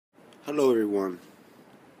Hello everyone,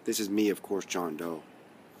 this is me, of course, John Doe,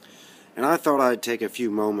 and I thought I'd take a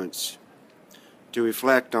few moments to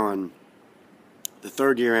reflect on the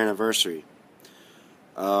 3rd year anniversary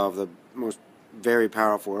of the most very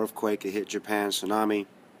powerful earthquake that hit Japan, tsunami,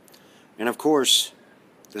 and of course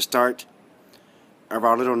the start of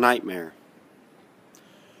our little nightmare,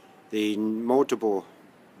 the multiple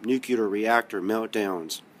nuclear reactor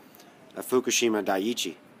meltdowns of Fukushima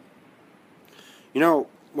Daiichi. You know,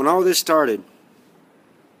 when all this started,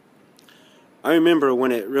 I remember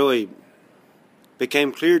when it really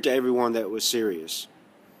became clear to everyone that it was serious.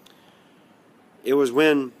 It was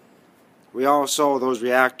when we all saw those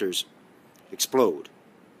reactors explode.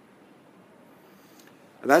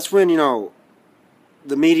 And that's when,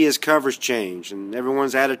 the media's coverage changed and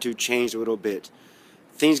everyone's attitude changed a little bit.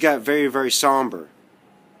 Things got very, very somber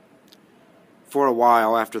for a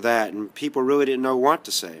while after that, and people really didn't know what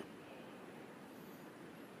to say.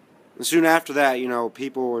 And soon after that,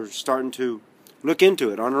 people were starting to look into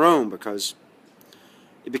it on their own, because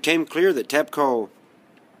it became clear that TEPCO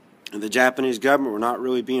and the Japanese government were not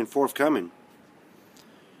really being forthcoming.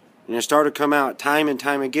 And it started to come out time and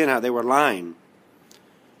time again how they were lying,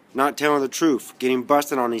 not telling the truth, getting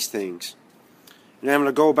busted on these things, and having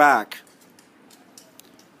to go back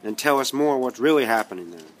and tell us more what's really happening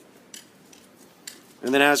there.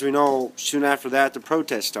 And then, as we know, soon after that, the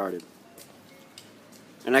protests started.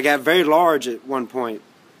 And I got very large at one point.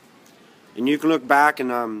 And you can look back in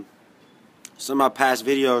some of my past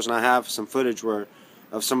videos, and I have some footage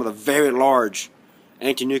of some of the very large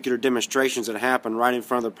anti-nuclear demonstrations that happened right in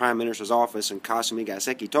front of the Prime Minister's office in Kasumi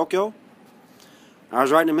Gaseki, Tokyo. I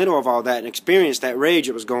was right in the middle of all that and experienced that rage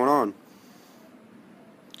that was going on.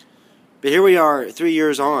 But here we are, 3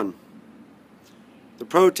 years on. The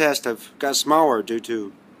protests have got smaller due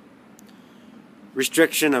to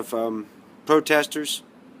restriction of protesters,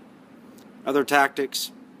 other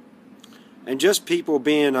tactics, and just people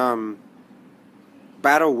being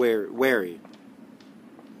battle weary,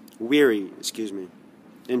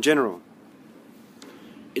 in general.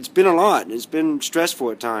 It's been a lot, and it's been stressful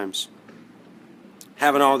at times,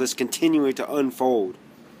 having all this continuing to unfold,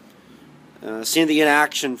 seeing the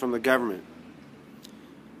inaction from the government,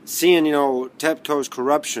 seeing, TEPCO's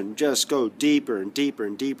corruption just go deeper and deeper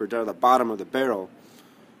and deeper to the bottom of the barrel.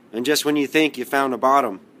 And just when you think you found the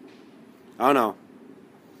bottom, oh no,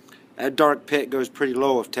 that dark pit goes pretty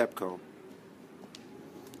low of TEPCO.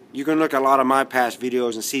 You can look at a lot of my past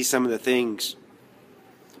videos and see some of the things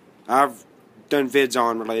I've done vids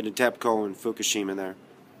on related to TEPCO and Fukushima there.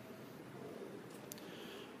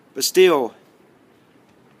 But still,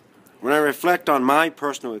 when I reflect on my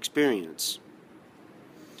personal experience,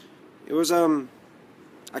 it was a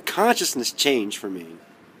consciousness change for me.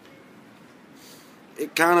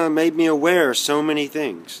 It kind of made me aware of so many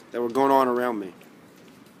things that were going on around me.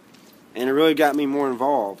 And it really got me more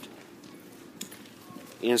involved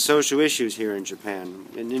in social issues here in Japan.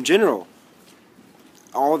 And in general,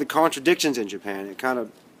 all the contradictions in Japan, it kind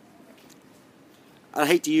of, I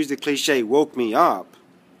hate to use the cliche, woke me up.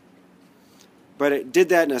 But it did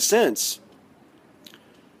that in a sense.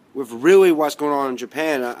 With really what's going on in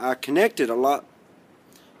Japan, I connected a lot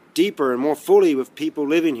deeper and more fully with people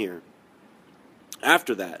living here.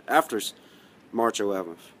 After that, after March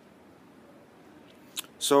 11th.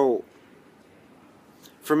 So,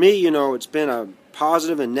 for me, it's been a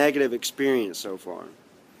positive and negative experience so far.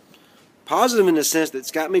 Positive in the sense that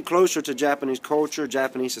it's got me closer to Japanese culture,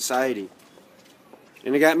 Japanese society.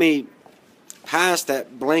 And it got me past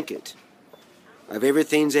that blanket of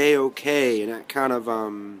everything's A-okay and that kind of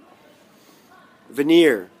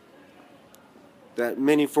veneer that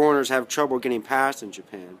many foreigners have trouble getting past in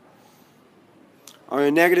Japan. On the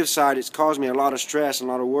negative side, it's caused me a lot of stress and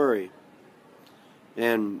a lot of worry.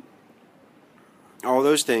 And all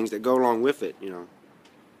those things that go along with it,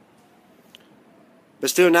 But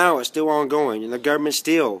still now, it's still ongoing. And the government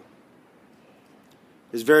still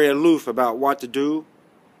is very aloof about what to do,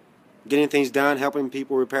 getting things done, helping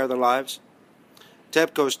people repair their lives.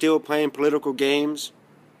 TEPCO is still playing political games.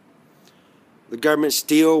 The government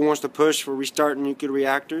still wants to push for restarting nuclear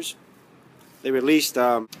reactors. They released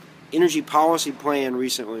energy policy plan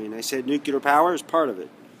recently, and they said nuclear power is part of it.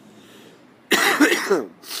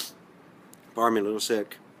 Pardon me, a little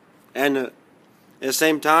sick. And at the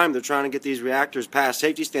same time, they're trying to get these reactors past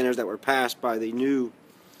safety standards that were passed by the new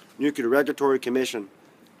Nuclear Regulatory Commission.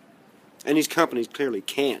 And these companies clearly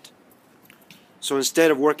can't. So instead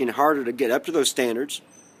of working harder to get up to those standards,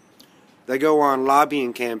 they go on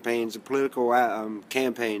lobbying campaigns and political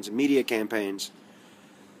campaigns and media campaigns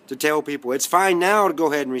to tell people it's fine now to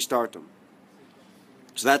go ahead and restart them.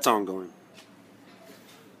 So that's ongoing.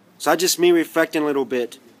 So I just me reflecting a little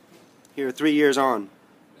bit here 3 years on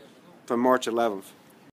from March 11th.